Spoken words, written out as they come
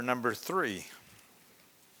number 3.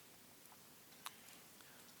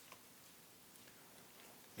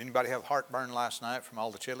 Anybody have heartburn last night from all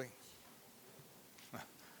the chili?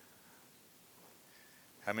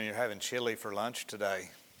 How many are having chili for lunch today?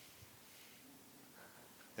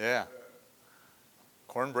 Yeah.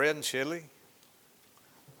 Cornbread and chili?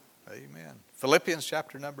 Amen. Philippians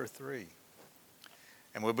chapter number 3.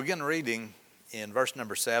 And we'll begin reading in verse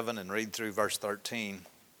number 7 and read through verse 13.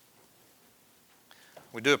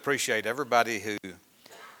 We do appreciate everybody who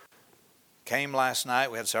came last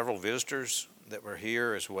night. We had several visitors that were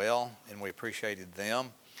here as well, and we appreciated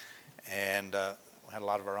them. And we had a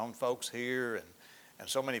lot of our own folks here, and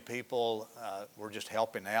so many people were just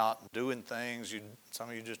helping out and doing things. Some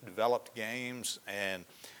of you just developed games and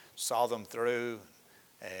saw them through,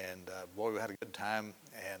 and boy, we had a good time.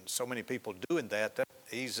 And so many people doing that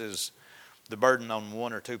eases the burden on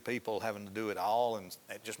one or two people having to do it all, and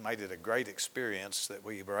it just made it a great experience that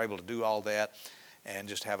we were able to do all that and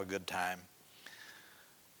just have a good time.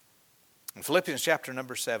 In Philippians chapter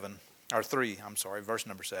number 3, verse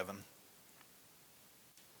number 7.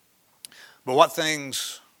 But what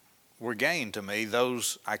things were gained to me,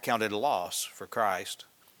 those I counted loss for Christ.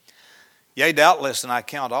 Yea, doubtless, and I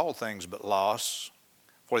count all things but loss,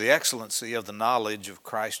 for the excellency of the knowledge of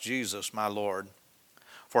Christ Jesus my Lord,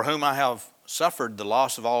 for whom I have suffered the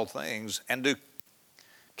loss of all things, and do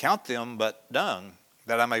count them but dung,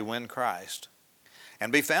 that I may win Christ,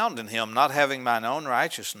 and be found in him, not having mine own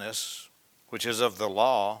righteousness, which is of the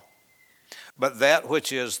law, but that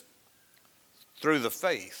which is through the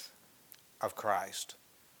faith of Christ,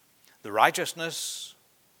 the righteousness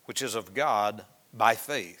which is of God by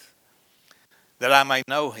faith, that I may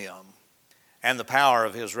know him, and the power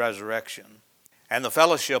of his resurrection, and the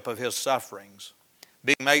fellowship of his sufferings,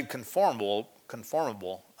 being made conformable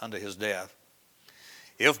unto his death,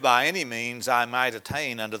 if by any means I might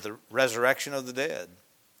attain unto the resurrection of the dead.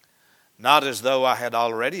 Not as though I had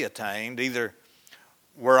already attained, either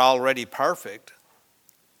were already perfect,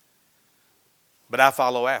 but I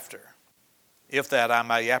follow after, if that I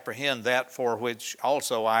may apprehend that for which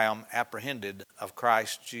also I am apprehended of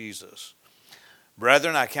Christ Jesus.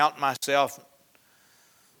 Brethren, I count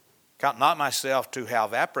not myself to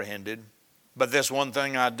have apprehended, but this one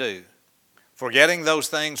thing I do, forgetting those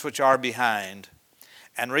things which are behind,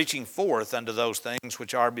 and reaching forth unto those things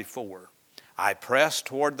which are before, I press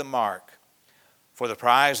toward the mark for the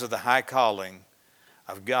prize of the high calling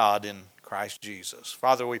of God in Christ Jesus.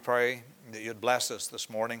 Father, we pray that you'd bless us this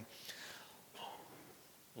morning.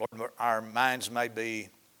 Lord, our minds may be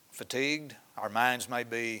fatigued, our minds may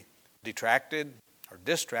be detracted or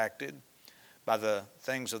distracted by the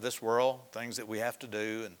things of this world, things that we have to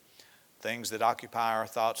do, and things that occupy our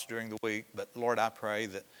thoughts during the week. But Lord, I pray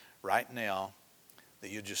that right now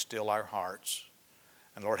that you just still our hearts.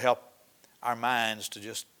 And Lord, help our minds to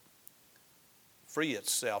just free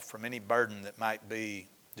itself from any burden that might be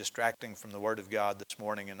distracting from the Word of God this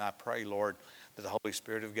morning. And I pray, Lord, that the Holy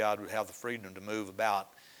Spirit of God would have the freedom to move about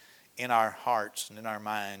in our hearts and in our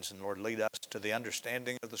minds. And Lord, lead us to the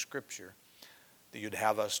understanding of the Scripture that you'd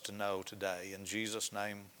have us to know today. In Jesus'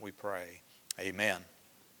 name we pray. Amen.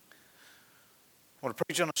 I want to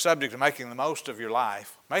preach on the subject of making the most of your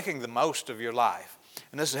life. Making the most of your life.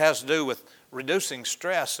 And this has to do with reducing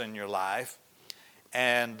stress in your life.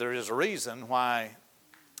 And there is a reason why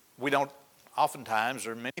we don't oftentimes,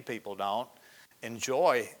 or many people don't,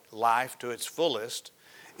 enjoy life to its fullest,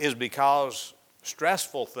 is because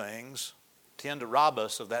stressful things tend to rob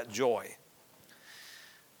us of that joy.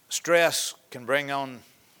 Stress can bring on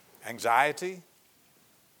anxiety,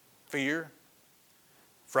 fear,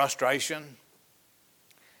 frustration,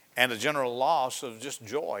 and a general loss of just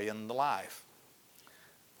joy in the life.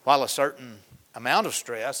 While a certain amount of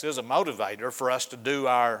stress is a motivator for us to do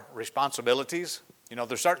our responsibilities, you know,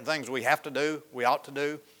 there's certain things we have to do, we ought to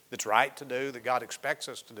do, that's right to do, that God expects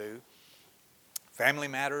us to do. Family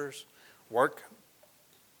matters, work,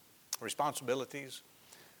 responsibilities,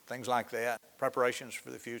 things like that, preparations for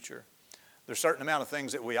the future. There's a certain amount of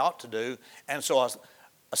things that we ought to do, and so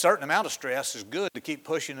a certain amount of stress is good to keep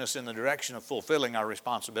pushing us in the direction of fulfilling our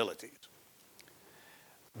responsibilities.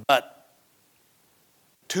 But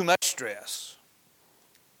too much stress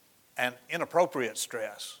and inappropriate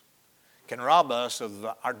stress can rob us of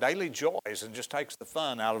our daily joys and just takes the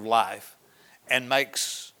fun out of life and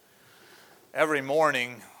makes every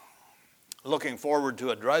morning looking forward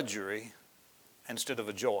to a drudgery instead of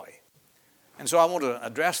a joy. And so I want to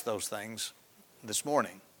address those things this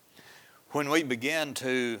morning. When we begin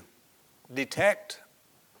to detect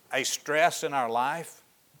a stress in our life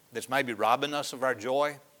that's maybe robbing us of our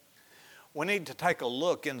joy, we need to take a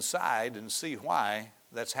look inside and see why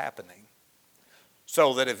that's happening.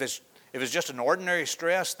 So that if it's just an ordinary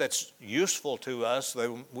stress that's useful to us,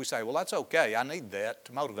 then we say, well, that's okay. I need that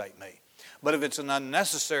to motivate me. But if it's an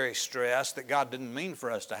unnecessary stress that God didn't mean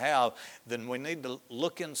for us to have, then we need to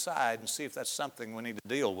look inside and see if that's something we need to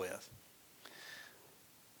deal with.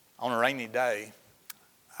 On a rainy day,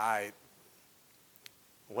 I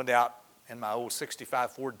went out in my old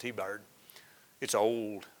 65 Ford T-Bird. It's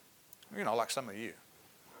old, like some of you.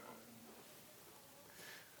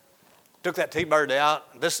 Took that T-Bird out.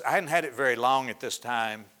 I hadn't had it very long at this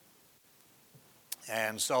time.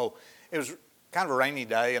 And so it was kind of a rainy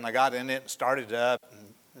day, and I got in it and started up,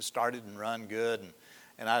 and it started and run good.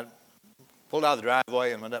 And I pulled out of the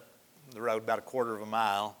driveway and went up the road about a quarter of a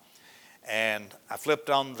mile. And I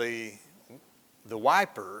flipped on the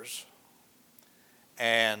wipers,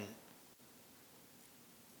 and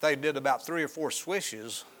they did about 3 or 4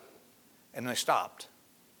 swishes, and they stopped.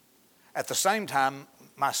 At the same time,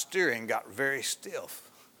 my steering got very stiff,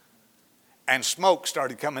 and smoke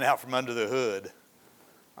started coming out from under the hood.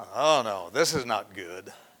 Oh no, this is not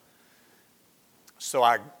good. So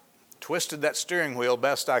I twisted that steering wheel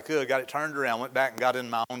best I could, got it turned around, went back and got in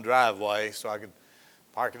my own driveway so I could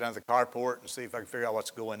park it under the carport and see if I could figure out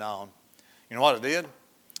what's going on. You know what I did?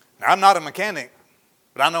 Now, I'm not a mechanic,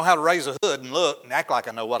 but I know how to raise a hood and look and act like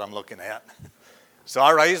I know what I'm looking at. So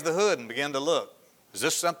I raised the hood and began to look. Is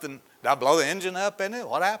this something, did I blow the engine up in it?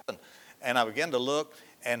 What happened? And I began to look,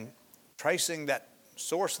 and tracing that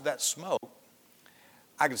source of that smoke,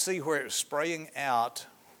 I could see where it was spraying out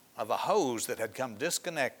of a hose that had come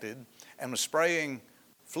disconnected and was spraying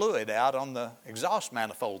fluid out on the exhaust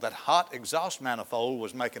manifold. That hot exhaust manifold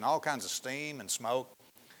was making all kinds of steam and smoke.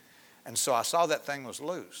 And so I saw that thing was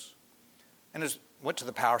loose. And it went to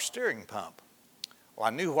the power steering pump. Well,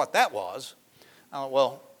 I knew what that was. I thought,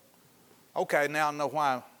 well, okay, now I know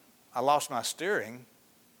why I lost my steering.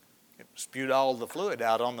 It spewed all the fluid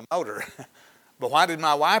out on the motor. But why did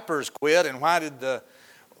my wipers quit, and why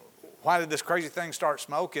did this crazy thing start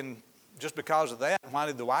smoking just because of that? Why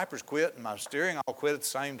did the wipers quit and my steering all quit at the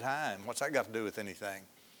same time? What's that got to do with anything?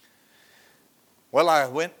 Well, I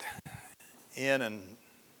went in and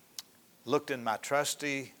looked in my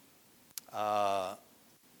trusty Ford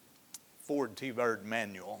T-Bird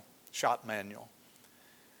manual, shop manual.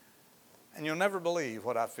 And you'll never believe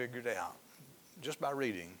what I figured out just by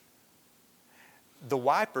reading. The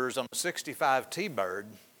wipers on the 65 T-Bird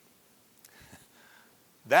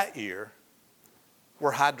that year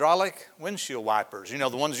were hydraulic windshield wipers. The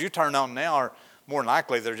ones you turn on now are more than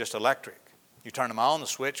likely they're just electric. You turn them on, the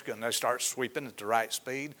switch, and they start sweeping at the right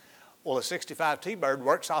speed. Well, the 65 T-Bird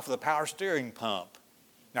works off of the power steering pump.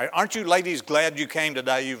 Now, aren't you ladies glad you came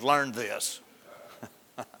today? You've learned this.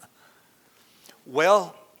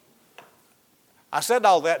 Well, I said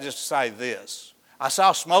all that just to say this. I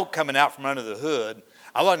saw smoke coming out from under the hood.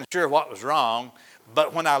 I wasn't sure what was wrong,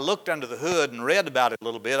 but when I looked under the hood and read about it a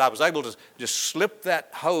little bit, I was able to just slip that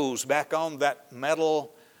hose back on that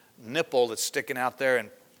metal nipple that's sticking out there and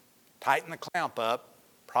tighten the clamp up.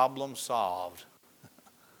 Problem solved.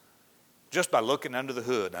 Just by looking under the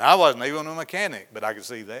hood. And I wasn't even a mechanic, but I could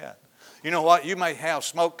see that. You know what? You may have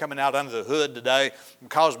smoke coming out under the hood today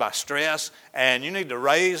caused by stress, and you need to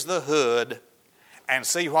raise the hood and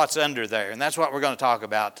see what's under there. And that's what we're going to talk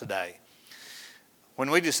about today. When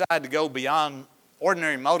we decide to go beyond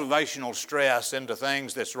ordinary motivational stress into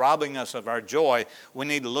things that's robbing us of our joy, we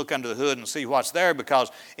need to look under the hood and see what's there,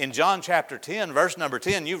 because in John chapter 10, verse number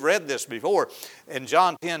 10, you've read this before. In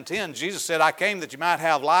John 10:10, Jesus said, I came that you might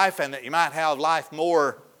have life and that you might have life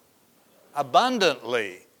more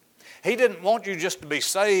abundantly. He didn't want you just to be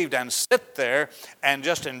saved and sit there and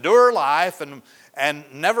just endure life and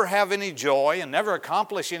never have any joy and never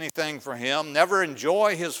accomplish anything for Him, never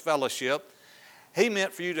enjoy His fellowship. He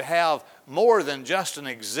meant for you to have more than just an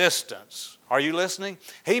existence. Are you listening?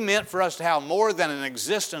 He meant for us to have more than an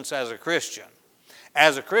existence as a Christian.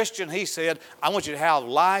 As a Christian, He said, I want you to have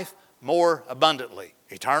life more abundantly.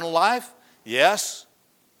 Eternal life? Yes.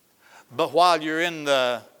 But while you're in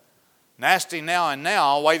the nasty now and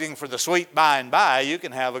now, waiting for the sweet by and by, you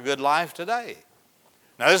can have a good life today.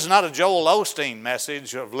 Now, this is not a Joel Osteen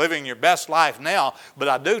message of living your best life now, but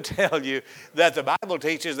I do tell you that the Bible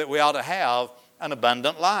teaches that we ought to have an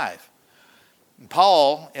abundant life.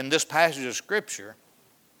 Paul, in this passage of Scripture,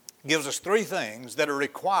 gives us 3 things that are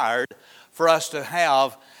required for us to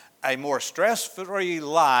have a more stress-free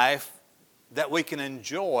life that we can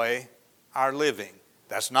enjoy our living.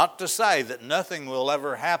 That's not to say that nothing will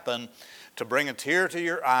ever happen to bring a tear to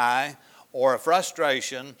your eye or a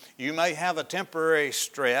frustration. You may have a temporary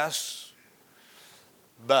stress,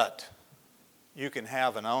 but you can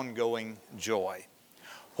have an ongoing joy.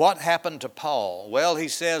 What happened to Paul? Well, he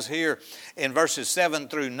says here in verses 7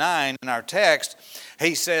 through 9 in our text,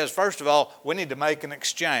 he says, first of all, we need to make an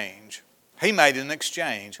exchange. He made an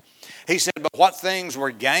exchange. He said, but what things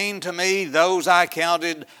were gained to me, those I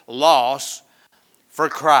counted loss for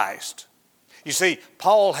Christ. You see,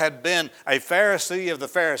 Paul had been a Pharisee of the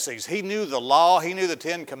Pharisees. He knew the law. He knew the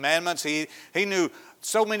Ten Commandments. He knew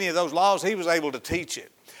so many of those laws, he was able to teach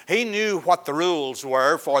it. He knew what the rules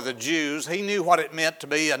were for the Jews. He knew what it meant to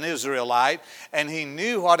be an Israelite. And he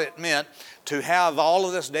knew what it meant to have all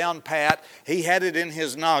of this down pat. He had it in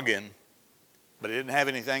his noggin, but he didn't have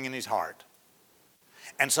anything in his heart.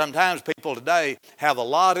 And sometimes people today have a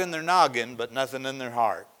lot in their noggin, but nothing in their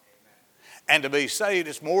heart. And to be saved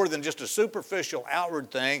is more than just a superficial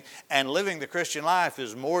outward thing. And living the Christian life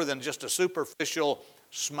is more than just a superficial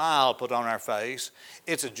smile put on our face.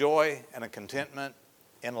 It's a joy and a contentment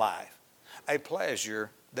in life, a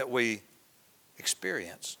pleasure that we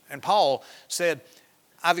experience. And Paul said,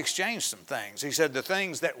 I've exchanged some things. He said the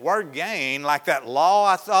things that were gained, like that law,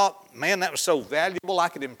 I thought, man, that was so valuable. I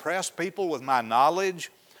could impress people with my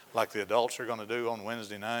knowledge, like the adults are going to do on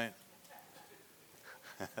Wednesday night.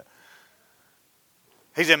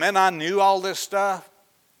 He said, man, I knew all this stuff,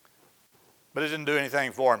 but it didn't do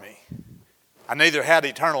anything for me. I neither had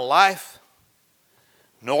eternal life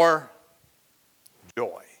nor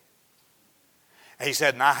joy. He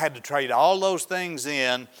said, and I had to trade all those things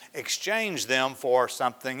in, exchange them for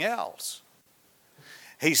something else.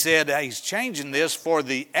 He said he's changing this for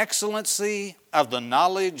the excellency of the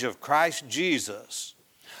knowledge of Christ Jesus.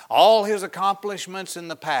 All his accomplishments in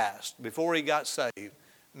the past, before he got saved,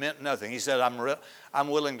 meant nothing. He said, I'm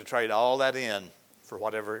willing to trade all that in for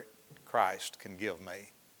whatever Christ can give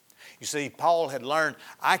me. You see, Paul had learned,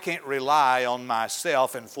 I can't rely on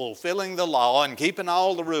myself in fulfilling the law and keeping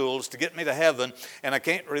all the rules to get me to heaven, and I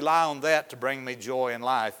can't rely on that to bring me joy in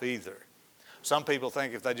life either. Some people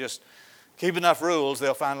think if they just keep enough rules,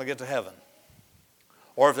 they'll finally get to heaven.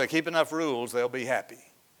 Or if they keep enough rules, they'll be happy.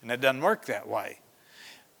 And it doesn't work that way.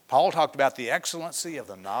 Paul talked about the excellency of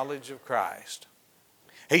the knowledge of Christ.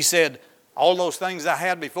 He said, all those things I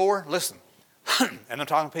had before, listen, and I'm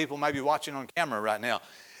talking to people maybe watching on camera right now,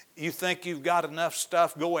 you think you've got enough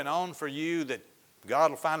stuff going on for you that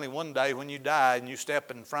God will finally one day when you die and you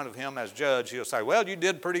step in front of him as judge, he'll say, well, you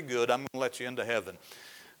did pretty good. I'm going to let you into heaven.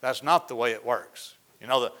 That's not the way it works. You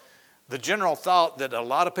know, the general thought that a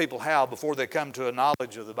lot of people have before they come to a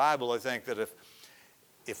knowledge of the Bible, they think that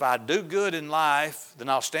if I do good in life, then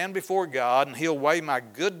I'll stand before God and he'll weigh my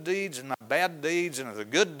good deeds and my bad deeds, and if the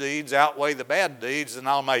good deeds outweigh the bad deeds, then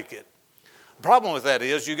I'll make it. The problem with that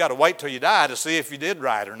is you got to wait till you die to see if you did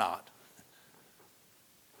right or not.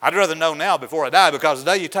 I'd rather know now before I die, because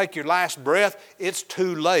the day you take your last breath, it's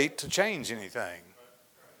too late to change anything.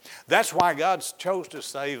 That's why God chose to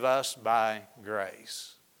save us by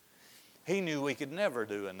grace. He knew we could never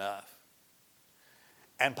do enough.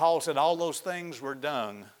 And Paul said all those things were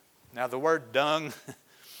dung. Now the word dung,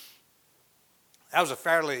 that was a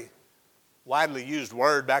fairly widely used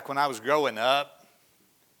word back when I was growing up.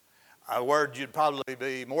 A word you'd probably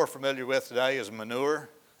be more familiar with today is manure.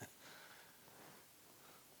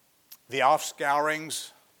 The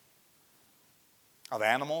offscourings of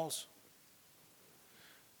animals.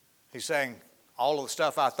 He's saying all of the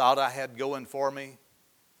stuff I thought I had going for me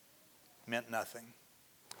meant nothing.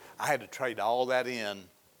 I had to trade all that in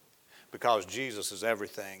because Jesus is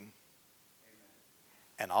everything.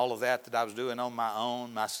 And all of that I was doing on my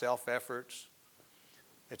own, my self-efforts,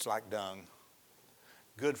 it's like dung.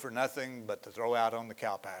 Good for nothing but to throw out on the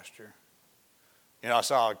cow pasture. You know, I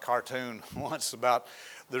saw a cartoon once about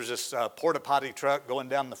there's this porta potty truck going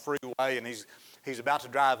down the freeway, and he's about to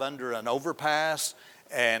drive under an overpass,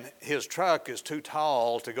 and his truck is too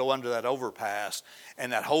tall to go under that overpass,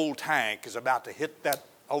 and that whole tank is about to hit that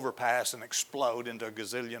overpass and explode into a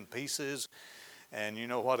gazillion pieces. And you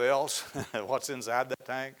know what else? What's inside that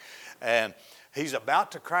tank? And he's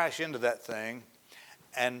about to crash into that thing,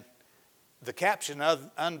 and the caption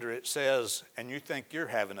under it says, and you think you're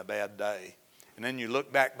having a bad day. And then you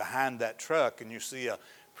look back behind that truck and you see a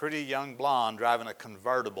pretty young blonde driving a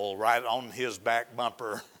convertible right on his back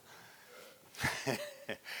bumper.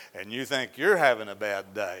 And you think you're having a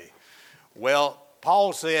bad day. Well,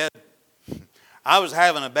 Paul said, I was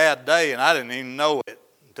having a bad day and I didn't even know it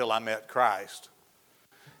until I met Christ.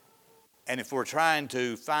 And if we're trying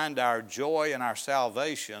to find our joy and our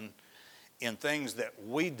salvation in things that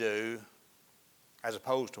we do, as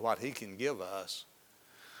opposed to what he can give us,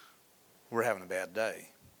 we're having a bad day.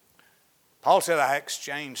 Paul said, I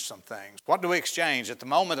exchanged some things. What do we exchange? At the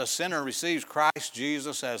moment a sinner receives Christ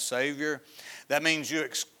Jesus as Savior, that means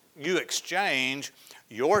you exchange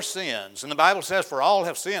your sins. And the Bible says, for all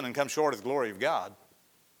have sinned and come short of the glory of God.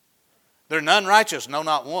 There are none righteous, no,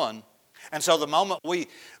 not one. And so the moment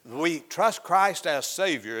we trust Christ as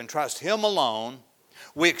Savior and trust Him alone,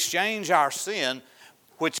 we exchange our sin,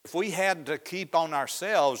 which if we had to keep on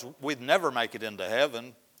ourselves, we'd never make it into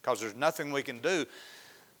heaven, because there's nothing we can do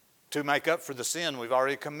to make up for the sin we've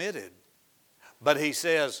already committed. But He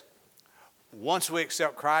says, once we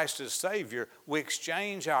accept Christ as Savior, we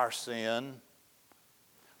exchange our sin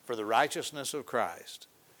for the righteousness of Christ.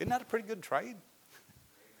 Isn't that a pretty good trade?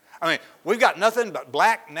 I mean, we've got nothing but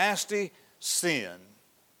black, nasty sin.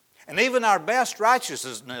 And even our best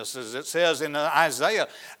righteousnesses, as it says in Isaiah,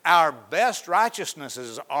 our best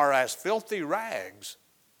righteousnesses are as filthy rags.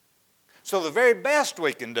 So the very best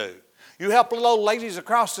we can do, you help little old ladies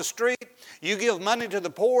across the street, you give money to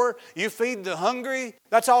the poor, you feed the hungry,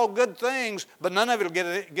 that's all good things, but none of it will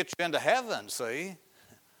get you into heaven, see?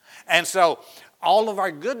 And so all of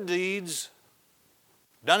our good deeds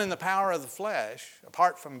done in the power of the flesh,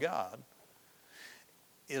 apart from God,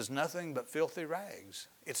 is nothing but filthy rags.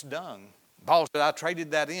 It's dung. Paul said, I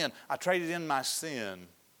traded that in. I traded in my sin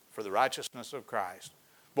for the righteousness of Christ.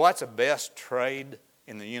 Boy, that's the best trade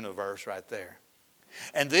in the universe right there.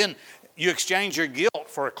 And then you exchange your guilt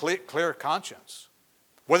for a clear conscience.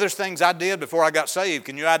 Well, there's things I did before I got saved.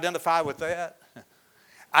 Can you identify with that?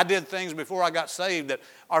 I did things before I got saved that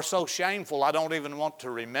are so shameful I don't even want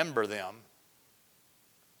to remember them.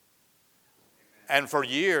 And for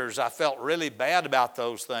years, I felt really bad about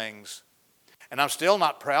those things. And I'm still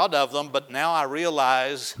not proud of them, but now I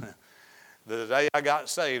realize the day I got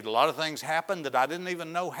saved, a lot of things happened that I didn't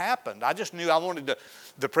even know happened. I just knew I wanted to.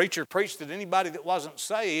 The preacher preached that anybody that wasn't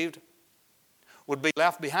saved would be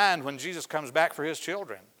left behind when Jesus comes back for His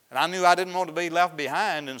children. And I knew I didn't want to be left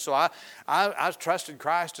behind, and so I trusted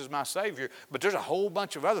Christ as my Savior. But there's a whole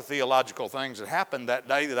bunch of other theological things that happened that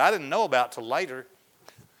day that I didn't know about till later.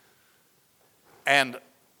 And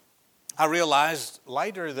I realized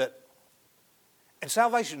later that, and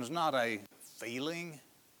salvation is not a feeling.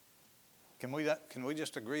 Can we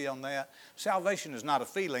just agree on that? Salvation is not a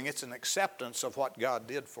feeling. It's an acceptance of what God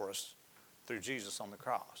did for us through Jesus on the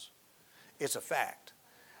cross. It's a fact.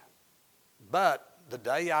 But the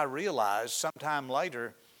day I realized sometime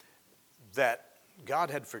later that God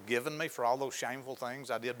had forgiven me for all those shameful things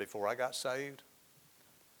I did before I got saved,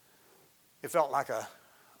 it felt like a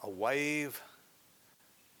wave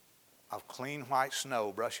of clean white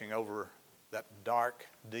snow brushing over that dark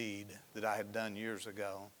deed that I had done years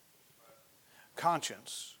ago.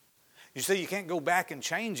 Conscience. You see, you can't go back and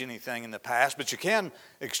change anything in the past, but you can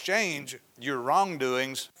exchange your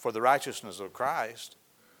wrongdoings for the righteousness of Christ.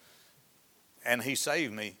 And He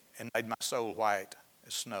saved me and made my soul white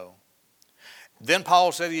as snow. Then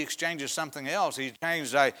Paul said he exchanges something else. He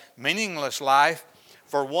changed a meaningless life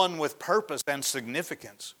for one with purpose and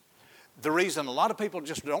significance. The reason a lot of people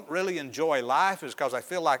just don't really enjoy life is because they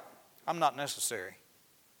feel like, I'm not necessary.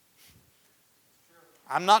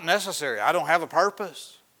 I'm not necessary. I don't have a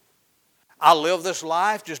purpose. I live this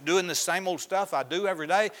life just doing the same old stuff I do every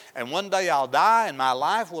day, and one day I'll die and my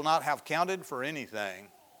life will not have counted for anything.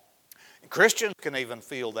 Christians can even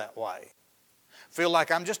feel that way. Feel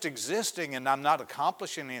like I'm just existing and I'm not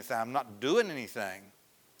accomplishing anything. I'm not doing anything.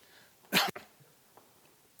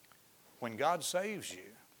 When God saves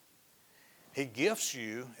you, He gifts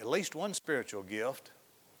you at least one spiritual gift.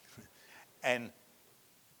 And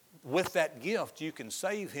with that gift, you can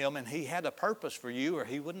save him, and He had a purpose for you, or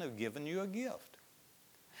He wouldn't have given you a gift.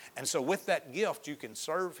 And so with that gift, you can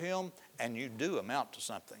serve Him, and you do amount to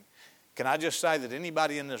something. Can I just say that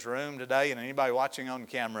anybody in this room today and anybody watching on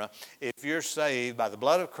camera, if you're saved by the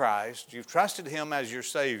blood of Christ, you've trusted Him as your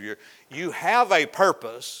Savior, you have a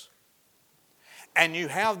purpose, and you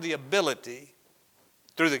have the ability,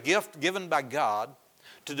 through the gift given by God,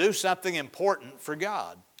 to do something important for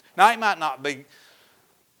God. Now, it might not be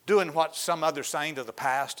doing what some other saint of the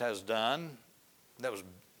past has done that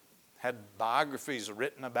had biographies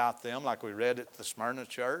written about them like we read at the Smyrna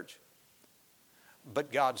church.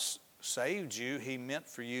 But God saved you. He meant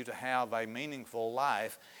for you to have a meaningful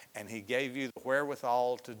life, and He gave you the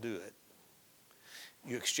wherewithal to do it.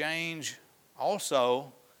 You exchange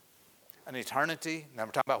also an eternity. Now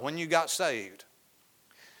we're talking about when you got saved.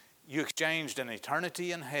 You exchanged an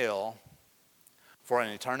eternity in hell for an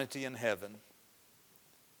eternity in heaven.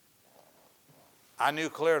 I knew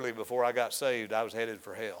clearly before I got saved I was headed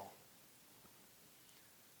for hell.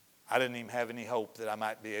 I didn't even have any hope that I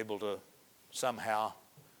might be able to somehow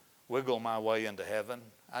wiggle my way into heaven.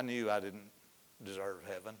 I knew I didn't deserve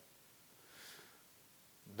heaven.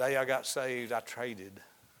 The day I got saved, I traded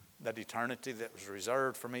that eternity that was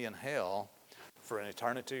reserved for me in hell for an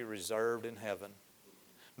eternity reserved in heaven.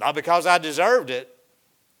 Not because I deserved it,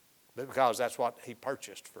 but because that's what He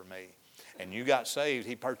purchased for me. And you got saved,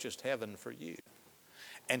 He purchased heaven for you.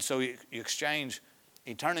 And so you exchange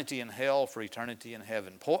eternity in hell for eternity in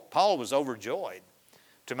heaven. Paul was overjoyed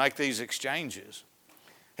to make these exchanges.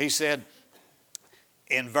 He said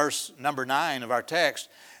in verse number 9 of our text,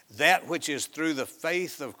 that which is through the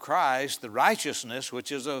faith of Christ, the righteousness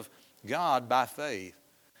which is of God by faith.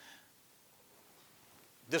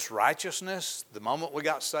 This righteousness, the moment we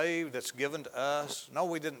got saved, that's given to us, no,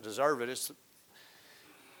 we didn't deserve it. It's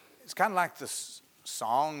kind of like this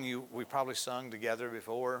song we probably sung together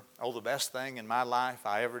before. Oh, the best thing in my life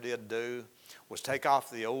I ever did do was take off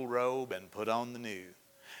the old robe and put on the new.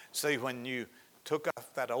 See, when you took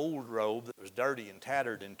off that old robe that was dirty and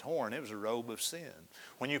tattered and torn, it was a robe of sin.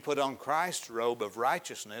 When you put on Christ's robe of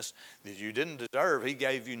righteousness that you didn't deserve, He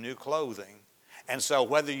gave you new clothing. And so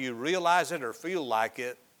whether you realize it or feel like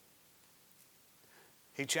it,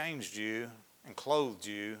 He changed you and clothed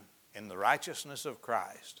you in the righteousness of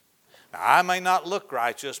Christ. Now, I may not look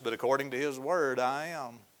righteous, but according to His word, I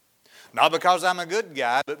am. Not because I'm a good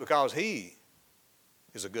guy, but because He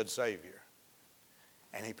is a good Savior.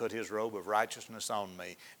 And He put His robe of righteousness on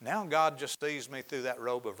me. Now God just sees me through that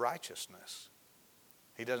robe of righteousness.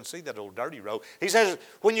 He doesn't see that old dirty robe. He says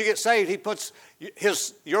when you get saved, He puts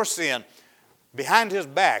your sin behind His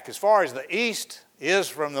back as far as the east is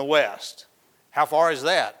from the west. How far is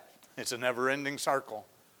that? It's a never-ending circle.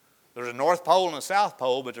 There's a North Pole and a South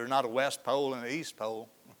Pole, but there's not a West Pole and an East Pole.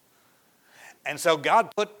 And so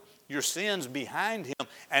God put your sins behind Him.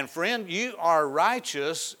 And friend, you are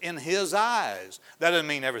righteous in His eyes. That doesn't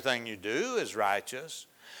mean everything you do is righteous,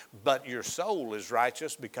 but your soul is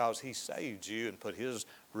righteous because He saved you and put His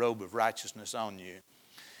robe of righteousness on you.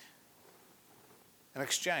 An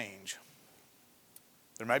exchange.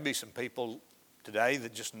 There may be some people today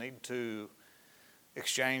that just need to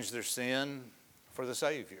exchange their sin for the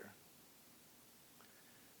Savior.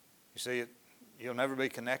 You see, you'll never be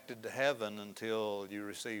connected to heaven until you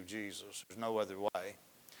receive Jesus. There's no other way.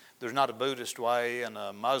 There's not a Buddhist way and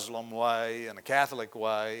a Muslim way and a Catholic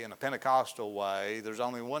way and a Pentecostal way. There's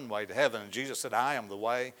only one way to heaven. And Jesus said, I am the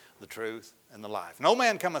way, the truth, and the life. No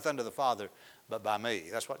man cometh unto the Father but by me.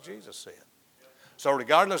 That's what Jesus said. So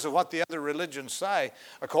regardless of what the other religions say,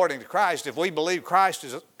 according to Christ, if we believe Christ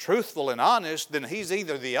is truthful and honest, then He's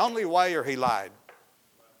either the only way or He lied.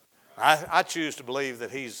 I choose to believe that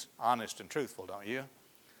He's honest and truthful, don't you?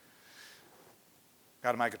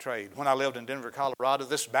 Got to make a trade. When I lived in Denver, Colorado,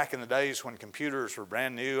 this is back in the days when computers were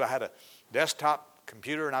brand new. I had a desktop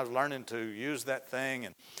computer and I was learning to use that thing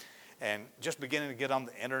and just beginning to get on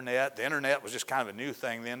the internet. The internet was just kind of a new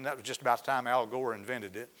thing then. That was just about the time Al Gore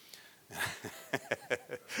invented it.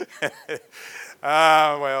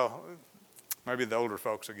 Well, maybe the older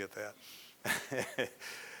folks will get that.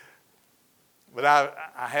 But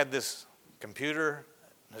I had this computer,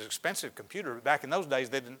 this expensive computer. Back in those days,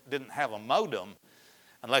 they didn't have a modem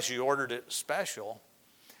unless you ordered it special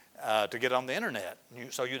to get on the internet.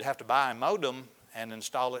 So you'd have to buy a modem and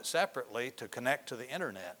install it separately to connect to the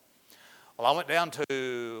internet. Well, I went down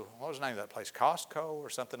to, what was the name of that place? Costco or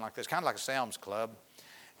something like this, kind of like a Sam's Club.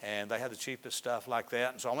 And they had the cheapest stuff like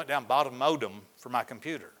that. And so I went down and bought a modem for my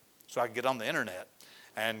computer so I could get on the internet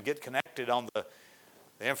and get connected on the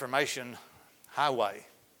information highway.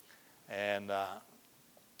 And I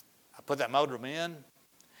put that modem in,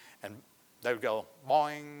 and they would go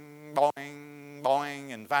boing, boing,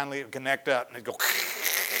 boing, and finally it would connect up, and it'd go,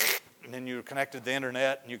 and then you were connected to the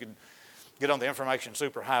internet, and you could get on the information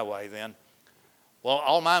superhighway then. Well,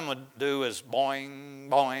 all mine would do is boing,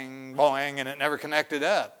 boing, boing, and it never connected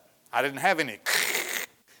up. I didn't have any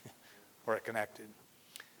where it connected.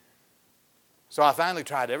 So I finally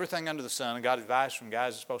tried everything under the sun and got advice from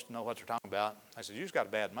guys that are supposed to know what they're talking about. I said, you just got a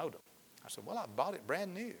bad modem. I said, well, I bought it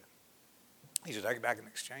brand new. He said, take it back and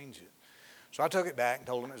exchange it. So I took it back and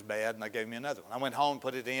told him it was bad, and they gave me another one. I went home,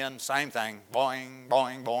 put it in, same thing, boing,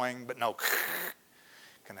 boing, boing, but no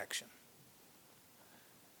connection.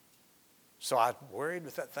 So I worried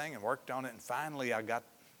with that thing and worked on it, and finally I got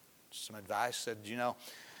some advice, said, you know,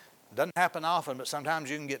 it doesn't happen often, but sometimes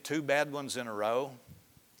you can get two bad ones in a row.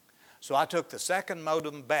 So I took the second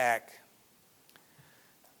modem back,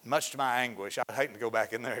 much to my anguish. I'd hate to go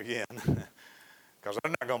back in there again because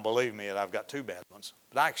they're not going to believe me that I've got two bad ones.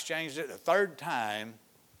 But I exchanged it. The third time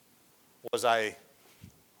was a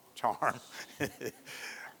charm.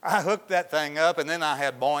 I hooked that thing up, and then I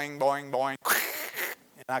had boing, boing, boing,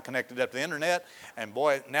 and I connected up to the internet, and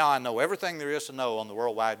boy, now I know everything there is to know on the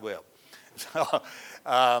World Wide Web. So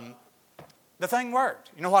The thing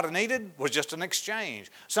worked. You know what it needed? Was just an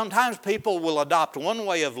exchange. Sometimes people will adopt one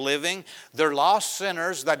way of living. They're lost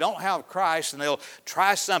sinners. They don't have Christ, and they'll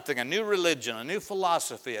try something, a new religion, a new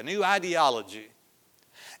philosophy, a new ideology.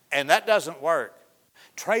 And that doesn't work.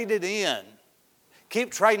 Trade it in.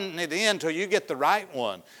 Keep trading it in until you get the right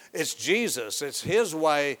one. It's Jesus. It's His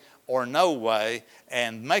way or no way.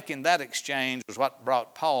 And making that exchange was what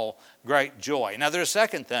brought Paul great joy. Now, there's a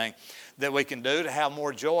second thing that we can do to have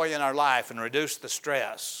more joy in our life and reduce the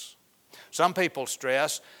stress. Some people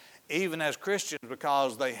stress, even as Christians,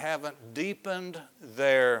 because they haven't deepened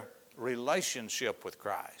their relationship with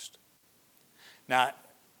Christ. Now,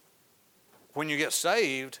 when you get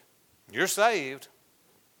saved, you're saved.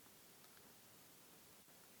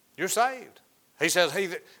 You're saved. He says,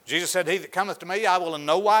 Jesus said, "He that cometh to me, I will in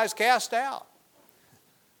no wise cast out."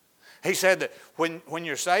 He said that when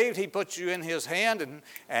you're saved, He puts you in His hand,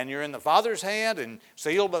 and you're in the Father's hand and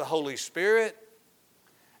sealed by the Holy Spirit,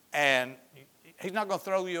 and He's not going to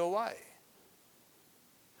throw you away.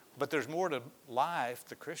 But there's more to life,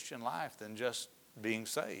 the Christian life, than just being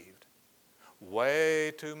saved.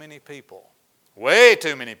 Way too many people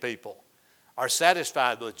are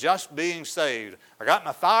satisfied with just being saved. I got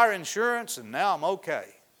my fire insurance and now I'm okay.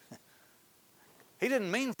 He didn't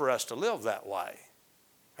mean for us to live that way,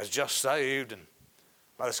 as just saved and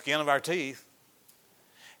by the skin of our teeth.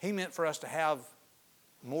 He meant for us to have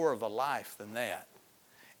more of a life than that.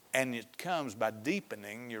 And it comes by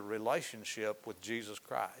deepening your relationship with Jesus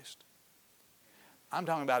Christ. I'm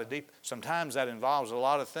talking about sometimes that involves a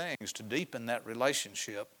lot of things to deepen that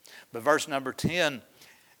relationship. But verse number 10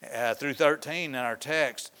 through 13 in our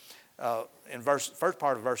text, first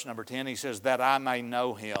part of verse number 10, he says, "that I may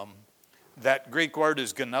know Him." That Greek word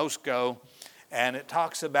is gnosko, and it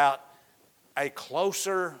talks about a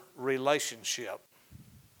closer relationship.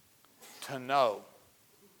 To know.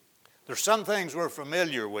 There's some things we're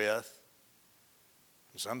familiar with,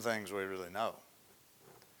 and some things we really know.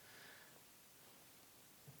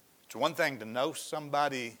 It's one thing to know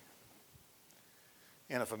somebody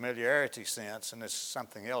in a familiarity sense, and it's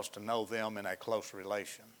something else to know them in a close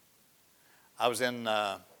relation. I was in,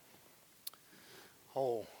 it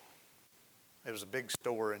was a big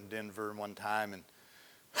store in Denver one time, and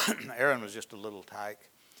Aaron was just a little tyke.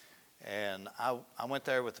 And I went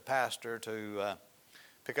there with the pastor to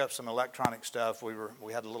pick up some electronic stuff.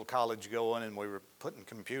 We had a little college going, and we were putting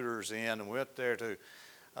computers in, and we went there to, it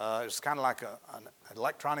was kind of like an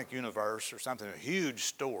electronic universe or something, a huge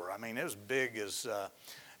store. I mean, it was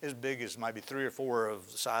as big as maybe 3 or 4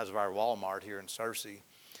 of the size of our Walmart here in Searcy.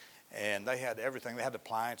 And they had everything. They had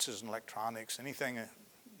appliances and electronics, anything that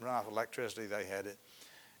run off electricity, they had it.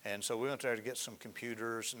 And so we went there to get some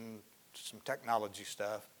computers and some technology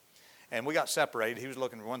stuff. And we got separated. He was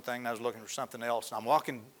looking for one thing, and I was looking for something else. And I'm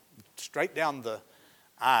walking straight down the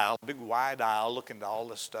aisle, big wide aisle, looking at all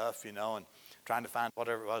this stuff, and trying to find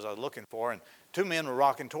whatever it was I was looking for. And 2 men were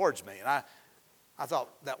walking towards me. And I thought,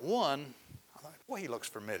 boy, he looks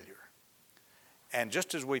familiar. And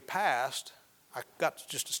just as we passed, I got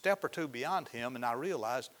just a step or two beyond him, and I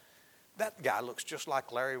realized that guy looks just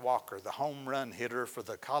like Larry Walker, the home run hitter for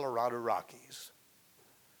the Colorado Rockies.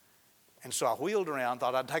 And so I wheeled around,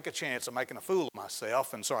 thought I'd take a chance of making a fool of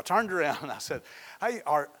myself. And so I turned around and I said, "Hey,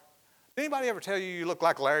 did anybody ever tell you look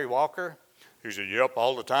like Larry Walker?" He said, "Yep,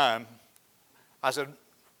 all the time." I said,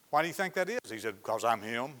 "Why do you think that is?" He said, "Because I'm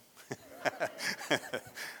him."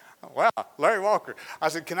 Wow, Larry Walker. I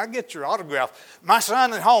said, "Can I get your autograph? My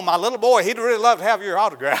son at home, my little boy, he'd really love to have your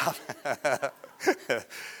autograph."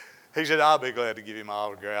 He said, "I'll be glad to give you my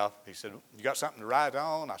autograph." He said, "You got something to write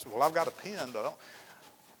on?" I said, "Well, I've got a pen, but I don't."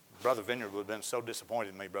 Brother Vineyard would have been so disappointed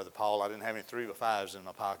in me, Brother Paul. I didn't have any 3 by 5s in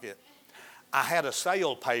my pocket. I had a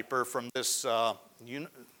sale paper from this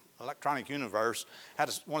electronic universe,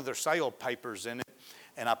 had one of their sale papers in it,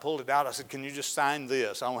 and I pulled it out. I said, "Can you just sign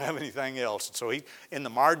this? I don't have anything else." And so in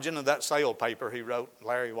the margin of that sale paper, he wrote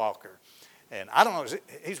Larry Walker. And I don't know,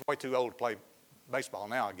 he's way too old to play baseball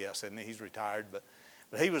now, I guess, isn't he? He's retired, but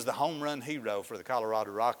he was the home run hero for the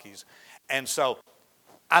Colorado Rockies. And so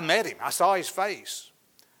I met him. I saw his face.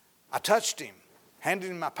 I touched him,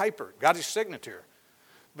 handed him my paper, got his signature.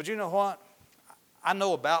 But you know what? I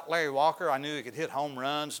know about Larry Walker. I knew he could hit home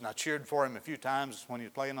runs, and I cheered for him a few times when he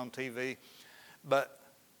was playing on TV. But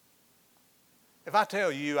if I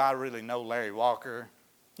tell you I really know Larry Walker,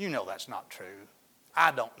 you know that's not true.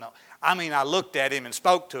 I don't know. I mean, I looked at him and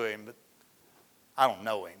spoke to him, but I don't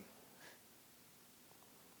know him.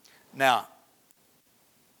 Now,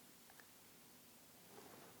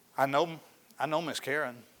 I know Miss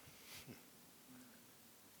Karen.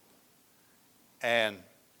 And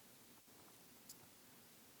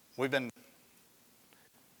we've been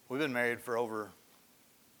We've been married for over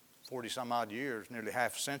 40 some odd years, nearly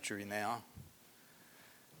half a century now.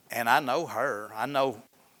 And I know her. I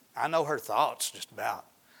know her thoughts just about.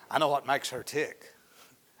 I know what makes her tick.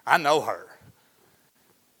 I know her.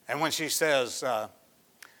 And when she says,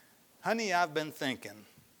 honey, I've been thinking,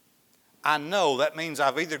 I know that means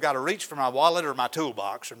I've either got to reach for my wallet or my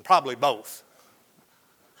toolbox, and probably both.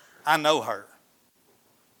 I know her.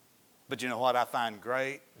 But you know what? I find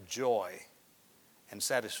great joy and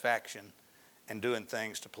satisfaction in doing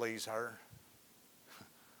things to please her.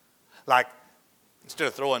 Like, instead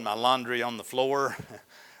of throwing my laundry on the floor,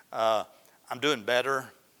 I'm doing better.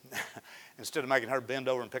 Instead of making her bend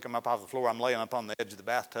over and pick them up off the floor, I'm laying up on the edge of the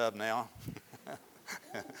bathtub now.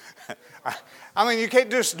 I mean, you can't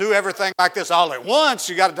just do everything like this all at once.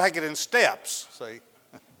 You got to take it in steps, see.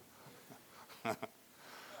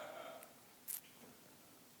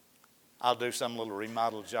 I'll do some little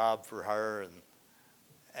remodel job for her, and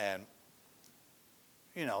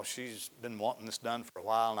you know, she's been wanting this done for a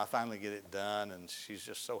while, and I finally get it done, and she's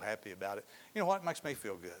just so happy about it. You know what? It makes me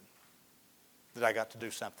feel good that I got to do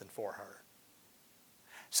something for her.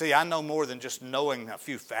 See, I know more than just knowing a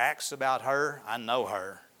few facts about her. I know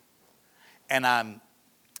her. And I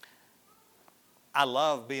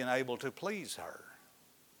love being able to please her.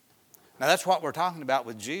 Now, that's what we're talking about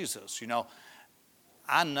with Jesus. You know,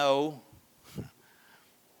 I know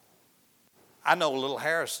little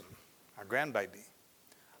Harrison, our grandbaby.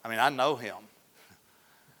 I mean, I know him.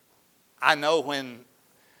 I know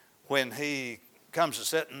when he comes to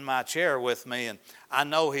sit in my chair with me, and I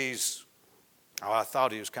know I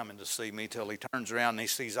thought he was coming to see me till he turns around and he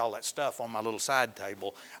sees all that stuff on my little side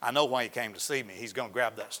table. I know why he came to see me. He's going to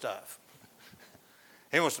grab that stuff.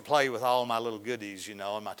 He wants to play with all my little goodies, you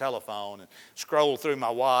know, on my telephone and scroll through my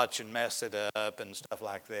watch and mess it up and stuff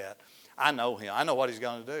like that. I know him. I know what he's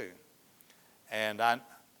going to do. And I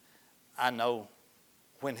know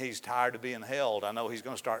when he's tired of being held, I know he's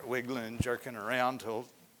going to start wiggling and jerking around till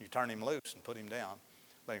you turn him loose and put him down.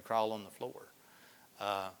 Let him crawl on the floor.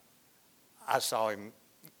 I saw him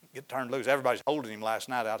get turned loose. Everybody's holding him last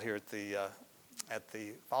night out here at the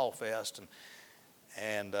Fall Fest,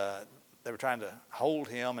 and they were trying to hold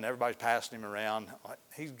him, and everybody's passing him around.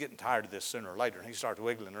 He's getting tired of this sooner or later, and he starts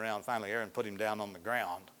wiggling around. Finally, Aaron put him down on the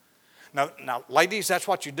ground. Now, ladies, that's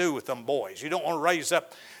what you do with them boys. You don't want to raise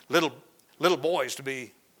up little boys to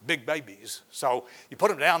be big babies. So you put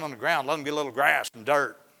them down on the ground, let them get a little grass and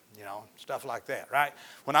dirt, you know, stuff like that, right?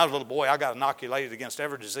 When I was a little boy, I got inoculated against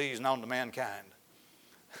every disease known to mankind.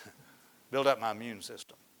 Built up my immune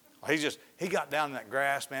system. He got down in that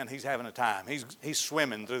grass, man. He's having a time. He's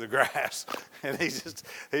swimming through the grass, and he's just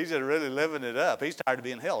really living it up. He's tired of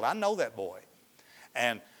being held. I know that boy,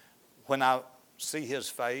 and when I see his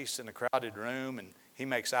face in a crowded room, and he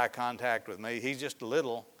makes eye contact with me, he's just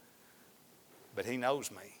little, but he knows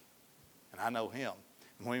me, and I know him.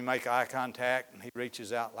 And when we make eye contact, and he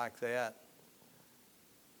reaches out like that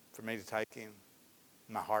for me to take him,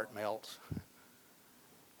 my heart melts.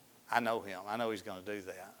 I know him. I know he's going to do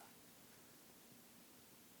that.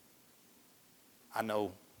 I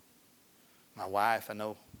know my wife. I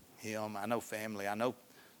know him. I know family. I know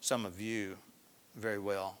some of you very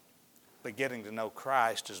well. But getting to know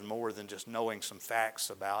Christ is more than just knowing some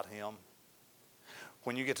facts about him.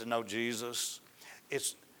 When you get to know Jesus,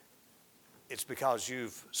 it's because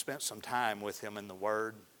you've spent some time with him in the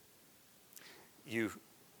Word. You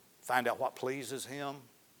find out what pleases him.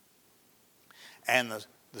 And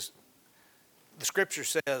the Scripture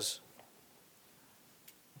says,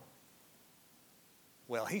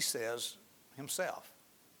 well, he says himself,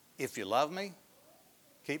 if you love me,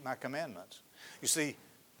 keep my commandments. You see,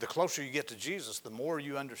 the closer you get to Jesus, the more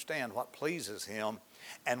you understand what pleases him.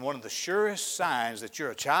 And one of the surest signs that you're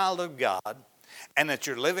a child of God and that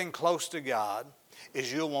you're living close to God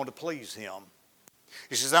is you'll want to please him.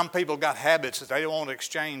 You see, some people got habits that they don't want to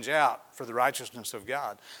exchange out for the righteousness of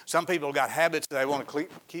God. Some people got habits that they want to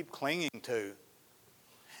keep clinging to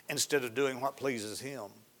instead of doing what pleases him.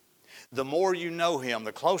 The more you know him,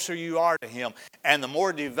 the closer you are to him, and the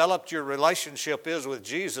more developed your relationship is with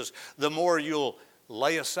Jesus, the more you'll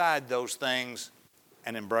lay aside those things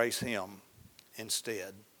and embrace him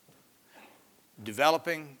instead.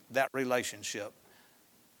 Developing that relationship.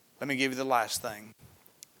 Let me give you the last thing.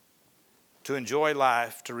 To enjoy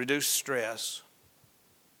life, to reduce stress,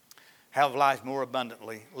 have life more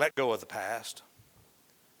abundantly, let go of the past.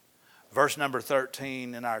 Verse number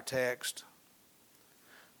 13 in our text.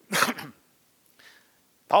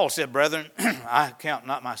 Paul said, brethren, I count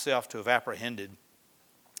not myself to have apprehended.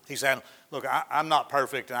 He said, look, I'm not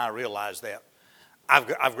perfect, and I realize that.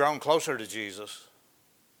 I've grown closer to Jesus.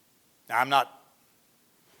 Now, I'm not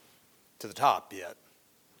to the top yet.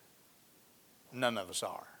 None of us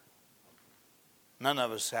are. None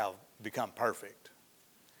of us have become perfect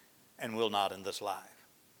and will not in this life.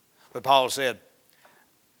 But Paul said,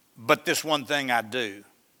 but this one thing I do,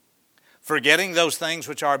 forgetting those things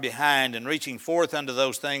which are behind and reaching forth unto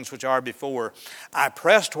those things which are before, I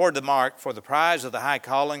press toward the mark for the prize of the high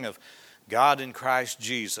calling of God in Christ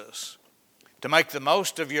Jesus. To make the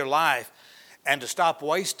most of your life and to stop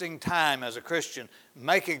wasting time as a Christian,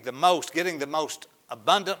 making the most, getting the most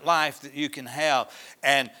abundant life that you can have,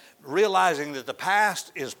 and realizing that the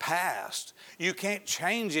past is past. You can't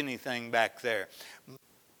change anything back there.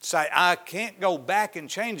 Say, I can't go back and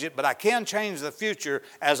change it, but I can change the future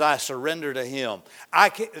as I surrender to Him.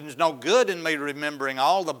 There's no good in me remembering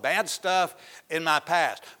all the bad stuff in my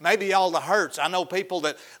past. Maybe all the hurts. I know people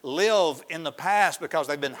that live in the past because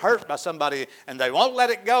they've been hurt by somebody and they won't let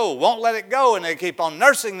it go, and they keep on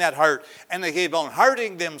nursing that hurt, and they keep on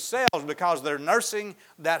hurting themselves because they're nursing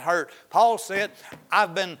that hurt. Paul said,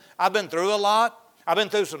 I've been through a lot. I've been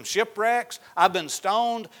through some shipwrecks. I've been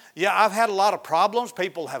stoned. Yeah, I've had a lot of problems.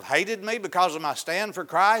 People have hated me because of my stand for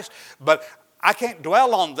Christ. But I can't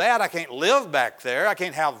dwell on that. I can't live back there. I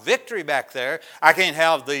can't have victory back there. I can't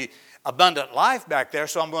have the abundant life back there.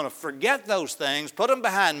 So I'm going to forget those things, put them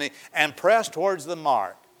behind me, and press towards the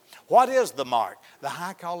mark. What is the mark? The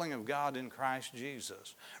high calling of God in Christ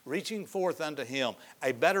Jesus. Reaching forth unto Him.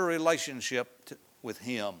 A better relationship with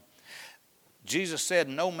Him. Jesus said,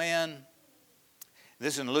 no man...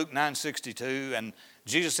 This is in Luke 9:62, and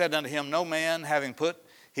Jesus said unto him, no man, having put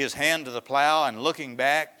his hand to the plow and looking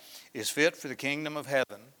back, is fit for the kingdom of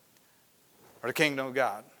heaven, or the kingdom of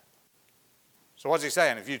God. So what's he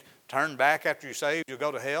saying? If you turn back after you're saved, you'll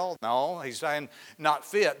go to hell? No, he's saying not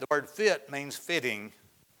fit. The word fit means fitting.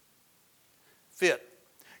 Fit.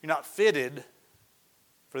 You're not fitted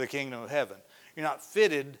for the kingdom of heaven. You're not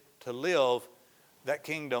fitted to live that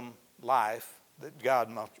kingdom life that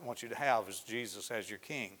God wants you to have as Jesus as your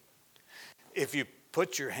king. If you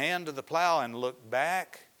put your hand to the plow and look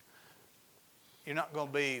back, you're not going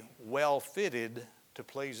to be well fitted to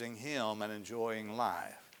pleasing Him and enjoying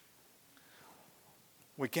life.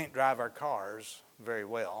 We can't drive our cars very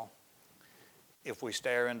well if we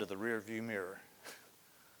stare into the rearview mirror.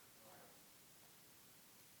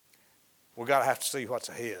 We've got to have to see what's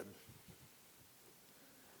ahead.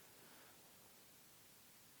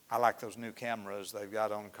 I like those new cameras they've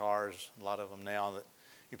got on cars, a lot of them now, that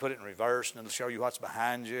you put it in reverse and it'll show you what's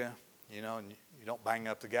behind you, and you don't bang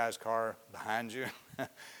up the guy's car behind you.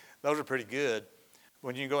 Those are pretty good.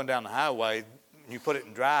 When you're going down the highway, you put it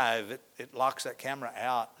in drive, it locks that camera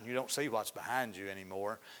out and you don't see what's behind you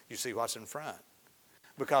anymore. You see what's in front.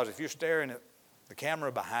 Because if you're staring at the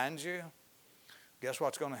camera behind you, guess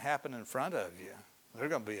what's going to happen in front of you? There's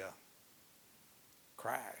going to be a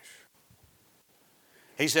crash.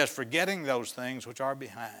 He says, forgetting those things which are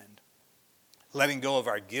behind, letting go of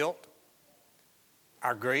our guilt,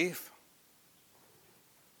 our grief,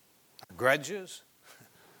 our grudges.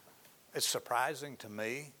 It's surprising to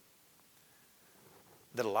me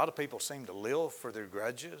that a lot of people seem to live for their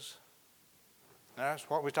grudges. That's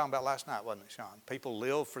what we were talking about last night, wasn't it, Sean? People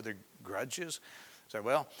live for their grudges. Say,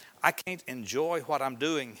 well, I can't enjoy what I'm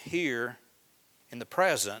doing here in the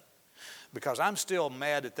present because I'm still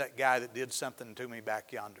mad at that guy that did something to me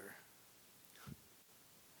back yonder.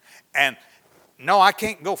 And no, I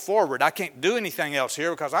can't go forward. I can't do anything else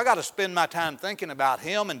here because I got to spend my time thinking about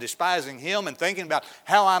him and despising him and thinking about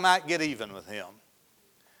how I might get even with him.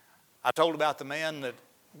 I told about the man that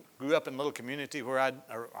grew up in a little community where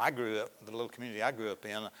I grew up, the little community I grew up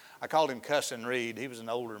in. I called him Cussin' Reed. He was an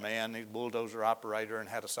older man. He was a bulldozer operator and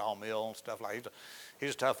had a sawmill and stuff like that.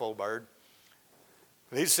 He's a tough old bird.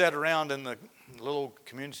 But he'd sat around in the little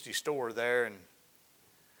community store there and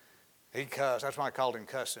he'd cuss. That's why I called him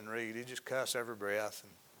Cussin' Reed. He'd just cuss every breath.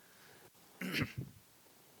 And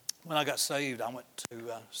when I got saved, I went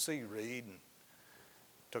to see Reed and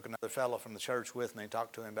took another fellow from the church with me and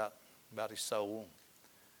talked to him about his soul.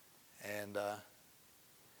 And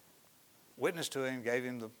witnessed to him, gave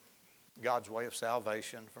him God's way of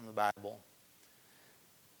salvation from the Bible.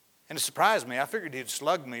 And it surprised me. I figured he'd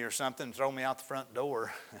slug me or something and throw me out the front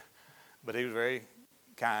door. But he was very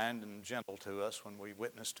kind and gentle to us when we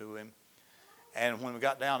witnessed to him. And when we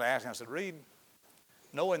got down to asking, I said, Reed,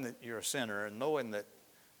 knowing that you're a sinner and knowing that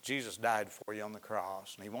Jesus died for you on the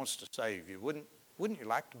cross and He wants to save you, wouldn't you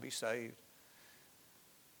like to be saved?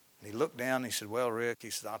 And he looked down and he said, well, Rick,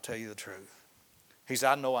 he said, I'll tell you the truth. He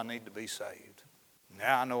said, I know I need to be saved.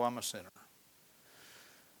 Now I know I'm a sinner.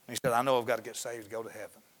 And he said, I know I've got to get saved to go to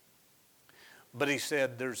heaven. But he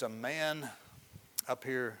said, there's a man up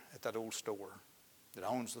here at that old store. that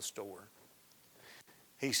owns the store.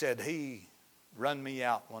 He said he run me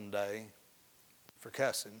out one day for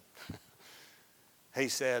cussing. He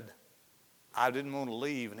said, I didn't want to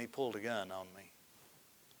leave, and he pulled a gun on me.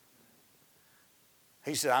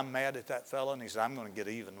 He said, I'm mad at that fella, and he said, I'm going to get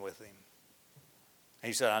even with him.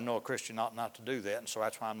 He said, I know a Christian ought not to do that, and so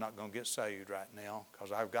that's why I'm not going to get saved right now,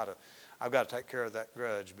 because I've got to take care of that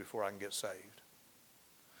grudge before I can get saved.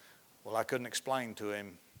 Well, I couldn't explain to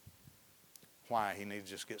him why he needed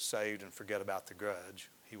to just get saved and forget about the grudge.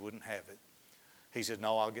 He wouldn't have it. He said,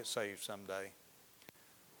 no, I'll get saved someday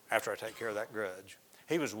after I take care of that grudge.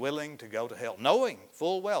 He was willing to go to hell, knowing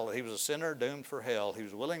full well that he was a sinner doomed for hell. He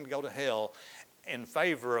was willing to go to hell in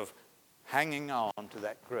favor of hanging on to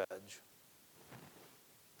that grudge.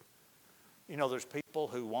 You know, there's people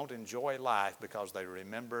who won't enjoy life because they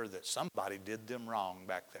remember that somebody did them wrong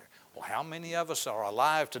back there. Well, how many of us are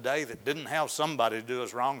alive today that didn't have somebody do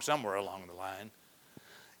us wrong somewhere along the line?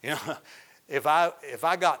 You know, if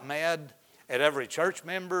I got mad at every church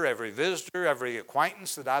member, every visitor, every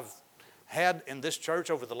acquaintance that I've had in this church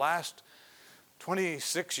over the last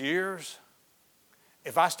 26 years,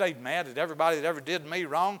 if I stayed mad at everybody that ever did me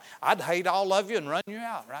wrong, I'd hate all of you and run you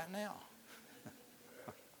out right now.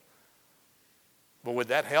 But would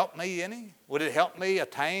that help me any? Would it help me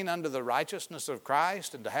attain unto the righteousness of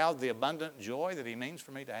Christ and to have the abundant joy that he means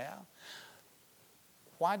for me to have?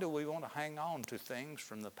 Why do we want to hang on to things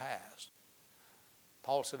from the past?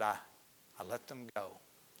 Paul said, I let them go,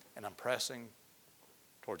 and I'm pressing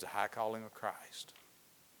towards the high calling of Christ.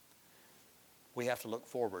 We have to look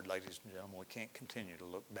forward, ladies and gentlemen. We can't continue to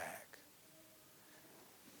look back.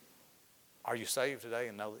 Are you saved today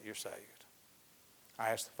and know that you're saved? I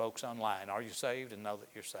ask the folks online, are you saved and know that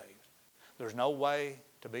you're saved? There's no way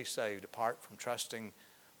to be saved apart from trusting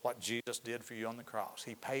what Jesus did for you on the cross.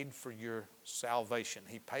 He paid for your salvation.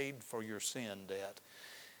 He paid for your sin debt.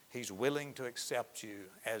 He's willing to accept you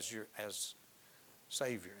as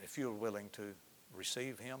Savior. If you're willing to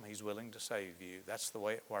receive him, he's willing to save you. That's the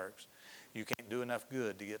way it works. You can't do enough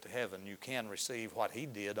good to get to heaven. You can receive what he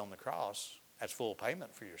did on the cross as full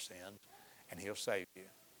payment for your sins, and he'll save you.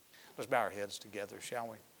 Let's bow our heads together, shall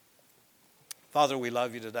we? Father, we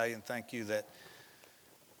love you today and thank you that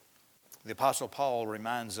the Apostle Paul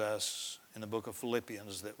reminds us in the book of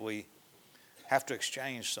Philippians that we have to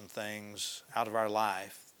exchange some things out of our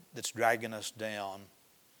life that's dragging us down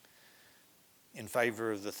in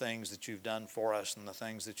favor of the things that you've done for us and the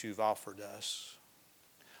things that you've offered us.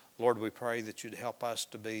 Lord, we pray that you'd help us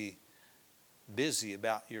to be busy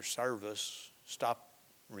about your service. Stop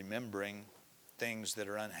remembering things that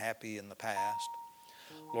are unhappy in the past.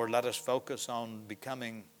 Lord, let us focus on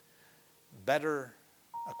becoming better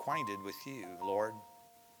acquainted with you, Lord.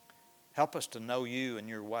 Help us to know you and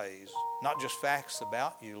your ways. Not just facts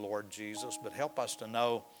about you, Lord Jesus, but help us to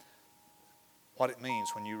know what it means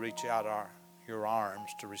when you reach out your arms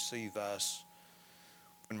to receive us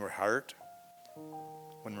when we're hurt,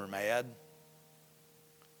 when we're mad,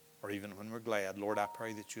 or even when we're glad. Lord, I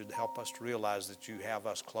pray that you'd help us to realize that you have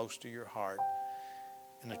us close to your heart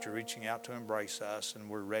and that you're reaching out to embrace us and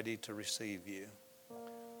we're ready to receive you.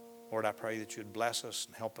 Lord, I pray that you'd bless us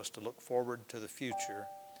and help us to look forward to the future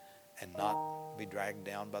and not be dragged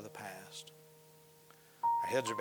down by the past. Our heads are